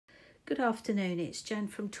Good afternoon, it's Jan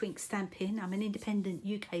from Twink Stamping. I'm an independent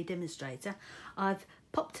UK demonstrator. I've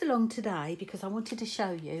popped along today because I wanted to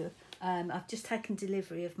show you, I've just taken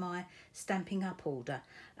delivery of my Stampin' Up order.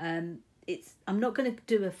 I'm not going to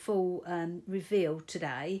do a full reveal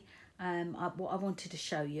today. What I wanted to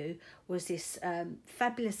show you was this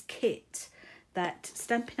fabulous kit that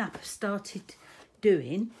Stampin' Up have started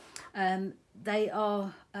doing. They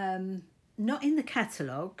are not in the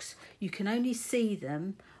catalogues. You can only see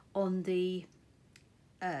them on the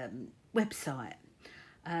website.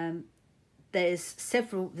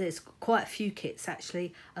 There's quite a few kits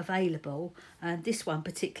actually available, and this one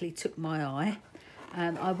particularly took my eye.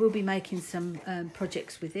 I will be making some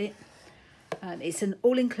projects with it. It's an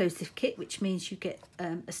all-inclusive kit, which means you get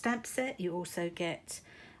a stamp set. You also get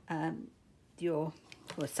so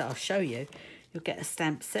I'll show you. You'll get a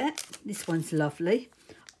stamp set. This one's lovely.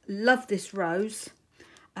 Love this rose.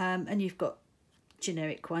 And you've got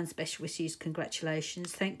generic one, special wishes,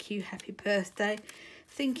 congratulations, thank you, happy birthday,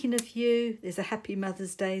 thinking of you. There's a happy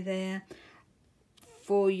Mother's Day there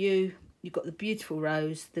for you. You've got the beautiful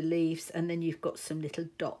rose, the leaves, and then you've got some little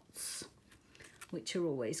dots, which are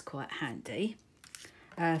always quite handy.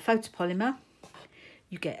 Photopolymer.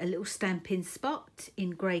 You get a little stamping spot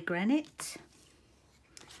in grey granite,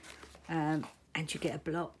 and you get a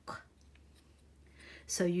block.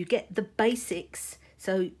 So you get the basics.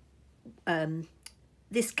 So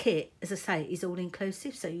this kit, as I say, is all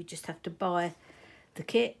inclusive, so you just have to buy the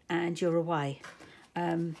kit and you're away.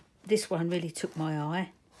 This one really took my eye,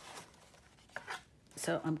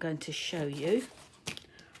 so I'm going to show you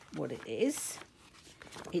what it is.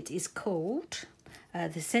 It is called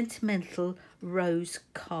the Sentimental Rose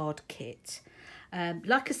Card Kit.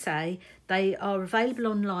 Like I say, they are available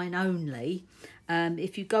online only.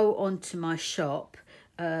 If you go onto my shop,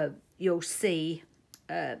 you'll see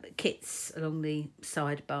kits along the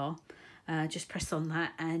sidebar. Just press on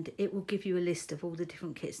that and it will give you a list of all the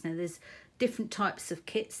different kits. Now there's different types of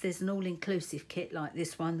kits. There's an all-inclusive kit like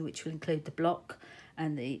this one, which will include the block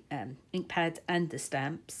and the ink pad and the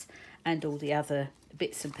stamps and all the other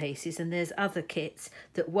bits and pieces, and there's other kits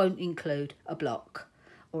that won't include a block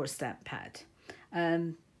or a stamp pad,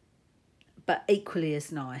 but equally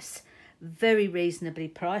as nice. Very reasonably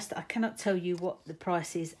priced. I cannot tell you what the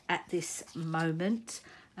price is at this moment.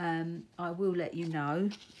 I will let you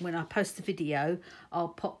know when I post the video. I'll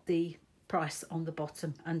pop the price on the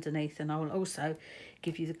bottom underneath, and I will also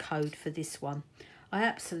give you the code for this one. I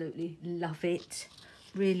absolutely love it,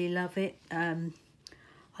 really love it. I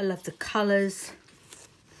love the colours.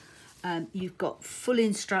 You've got full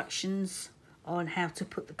instructions on how to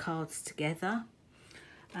put the cards together.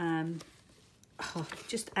 Oh,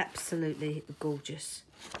 just absolutely gorgeous.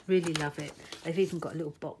 Really love it. They've even got a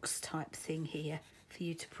little box type thing here for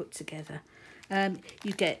you to put together.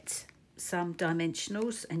 You get some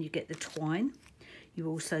dimensionals and you get the twine. You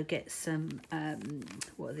also get some,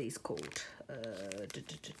 what are these called? I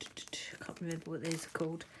can't remember what these are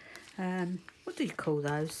called. What do you call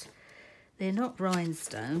those? They're not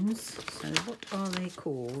rhinestones. So what are they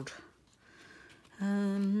called?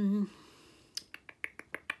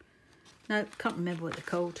 No, can't remember what they're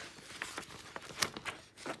called.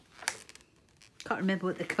 Can't remember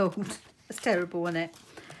what they're called. That's terrible, isn't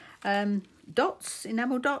it? Dots,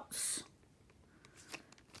 enamel dots.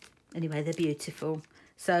 Anyway, they're beautiful.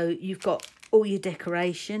 So you've got all your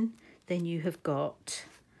decoration. Then you have got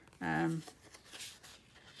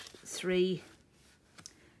 3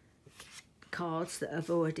 cards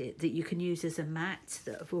that you can use as a mat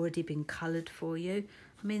that have already been coloured for you.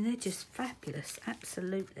 I mean, they're just fabulous,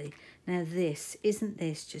 absolutely. Now isn't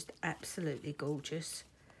this just absolutely gorgeous?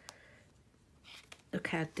 Look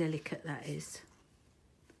how delicate that is.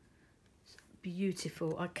 It's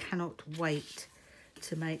beautiful. I cannot wait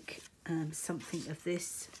to make something of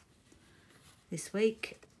this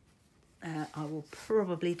week. I will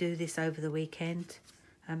probably do this over the weekend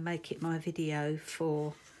and make it my video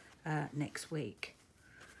for next week.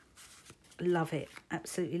 Love it,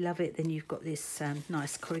 absolutely love it. Then you've got this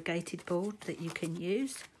nice corrugated board that you can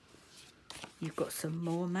use. You've got some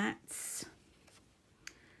more mats.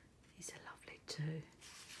 These are lovely too.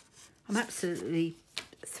 I'm absolutely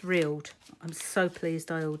thrilled. I'm so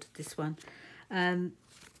pleased I ordered this one.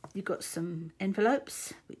 You've got some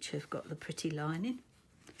envelopes which have got the pretty lining.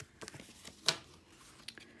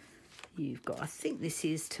 You've got, I think this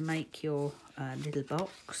is to make your little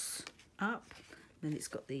box up. Then it's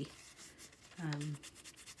got the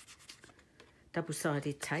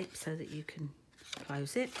double-sided tape so that you can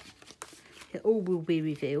close it. It all will be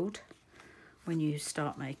revealed when you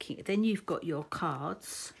start making it. Then you've got your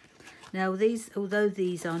cards. Now these, although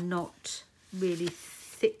these are not really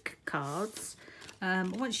thick cards.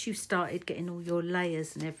 Once you've started getting all your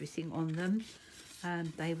layers and everything on them,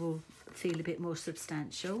 they will feel a bit more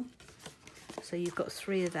substantial. So you've got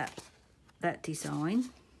 3 of that design.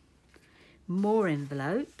 More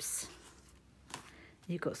envelopes.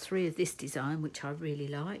 You've got 3 of this design, which I really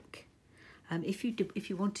like. If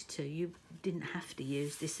you wanted to, you didn't have to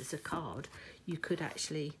use this as a card. You could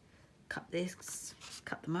actually cut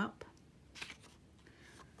them up.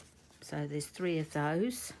 So there's 3 of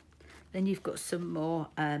those. Then you've got some more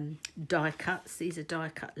die cuts. These are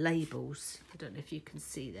die cut labels. I don't know if you can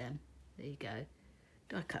see them. There you go.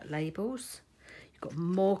 Die cut labels. You've got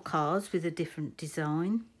more cards with a different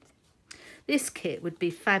design. This kit would be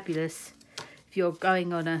fabulous if you're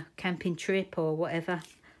going on a camping trip or whatever.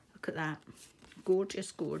 Look at that.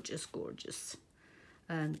 Gorgeous, gorgeous, gorgeous.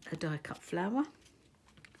 A die cut flower.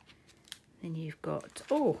 Then you've got,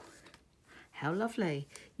 oh, how lovely.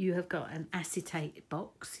 You have got an acetate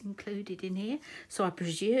box included in here. So I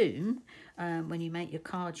presume when you make your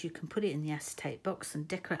cards, you can put it in the acetate box and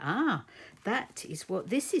decorate. Ah, that is what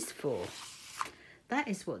this is for. That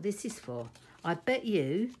is what this is for. I bet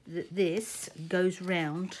you that this goes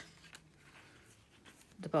round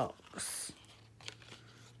the box.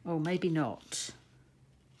 Or maybe not.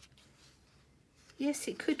 Yes,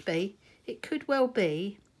 it could be. It could well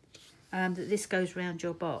be that this goes round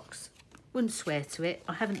your box. Wouldn't swear to it.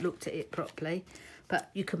 I haven't looked at it properly, but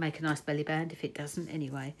you can make a nice belly band if it doesn't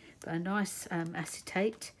anyway. But a nice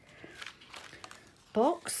acetate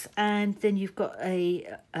box, and then you've got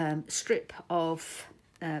a strip of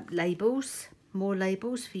labels, more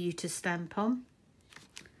labels for you to stamp on.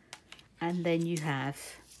 And then you have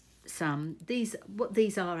some, what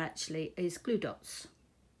these are actually is glue dots,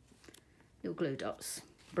 little glue dots.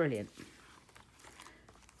 Brilliant.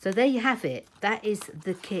 So there you have it. That is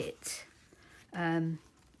the kit.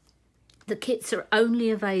 The kits are only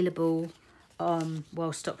available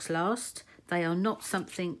while stocks last. They are not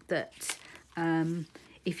something that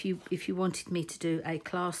if you wanted me to do a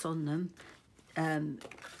class on them,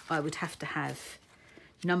 I would have to have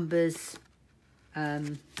numbers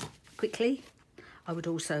quickly. I would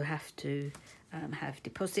also have to have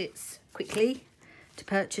deposits quickly to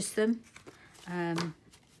purchase them,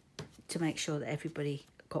 to make sure that everybody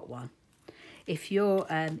got one. If you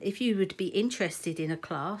would be interested in a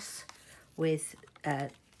class with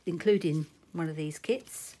including one of these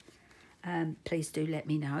kits, please do let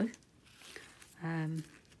me know. I'm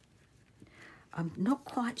not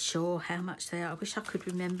quite sure how much they are. I wish I could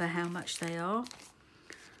remember how much they are.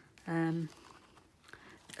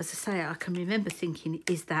 As I say, I can remember thinking,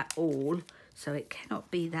 is that all? So it cannot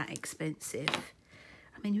be that expensive.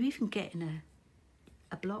 I mean, you're even getting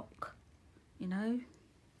a block, you know.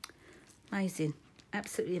 Amazing,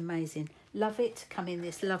 absolutely amazing. Love it. Come in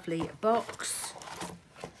this lovely box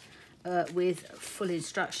with full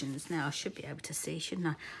instructions. Now, I should be able to see, shouldn't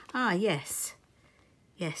I? Ah, yes.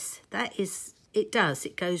 Yes, that is, it does.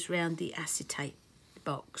 It goes round the acetate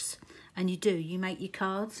box. And you make your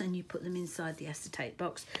cards and you put them inside the acetate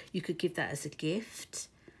box. You could give that as a gift.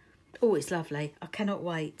 Oh, it's lovely. I cannot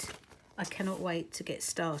wait. I cannot wait to get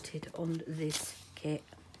started on this kit.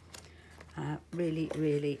 Really,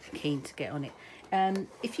 really keen to get on it.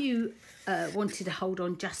 If you wanted to hold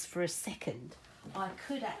on just for a second, I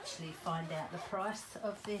could actually find out the price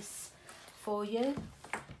of this for you.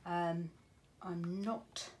 I'm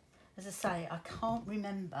not, as I say, I can't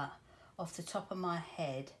remember off the top of my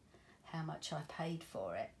head how much I paid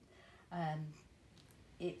for it.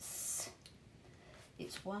 It's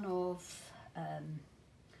one of, I'm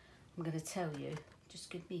going to tell you, just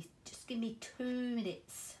give me 2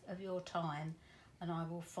 minutes of your time and I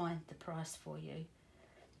will find the price for you.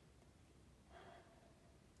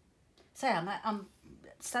 So I'm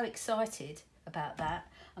so excited about that.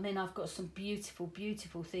 I mean, I've got some beautiful,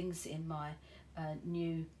 beautiful things in my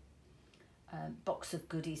new box of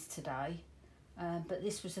goodies today. But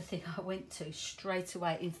this was the thing I went to straight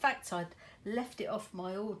away. In fact, I'd left it off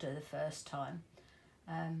my order the first time.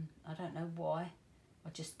 I don't know why. I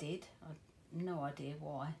just did. I've no idea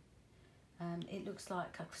why. It looks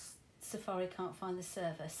like Safari can't find the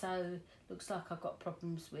server, so looks like I've got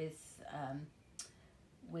problems with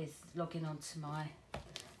logging onto my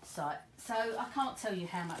site. So I can't tell you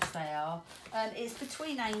how much they are. It's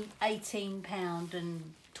between £18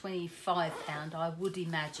 and £25, I would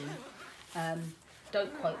imagine.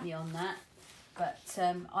 Don't quote me on that, but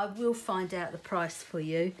I will find out the price for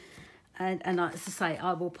you, and as I say,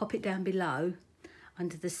 I will pop it down below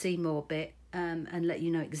under the see more bit and let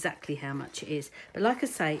you know exactly how much it is. But like I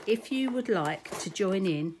say, if you would like to join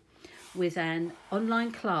in with an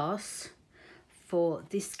online class for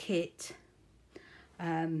this kit,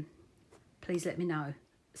 please let me know.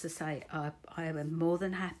 As I say, I am more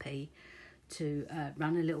than happy to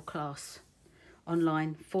run a little class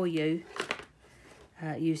online for you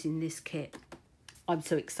using this kit. I'm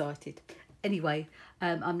so excited. Anyway,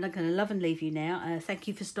 I'm not going to love and leave you now. Thank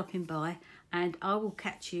you for stopping by, and I will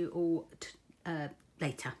catch you all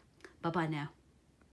later. Bye-bye now.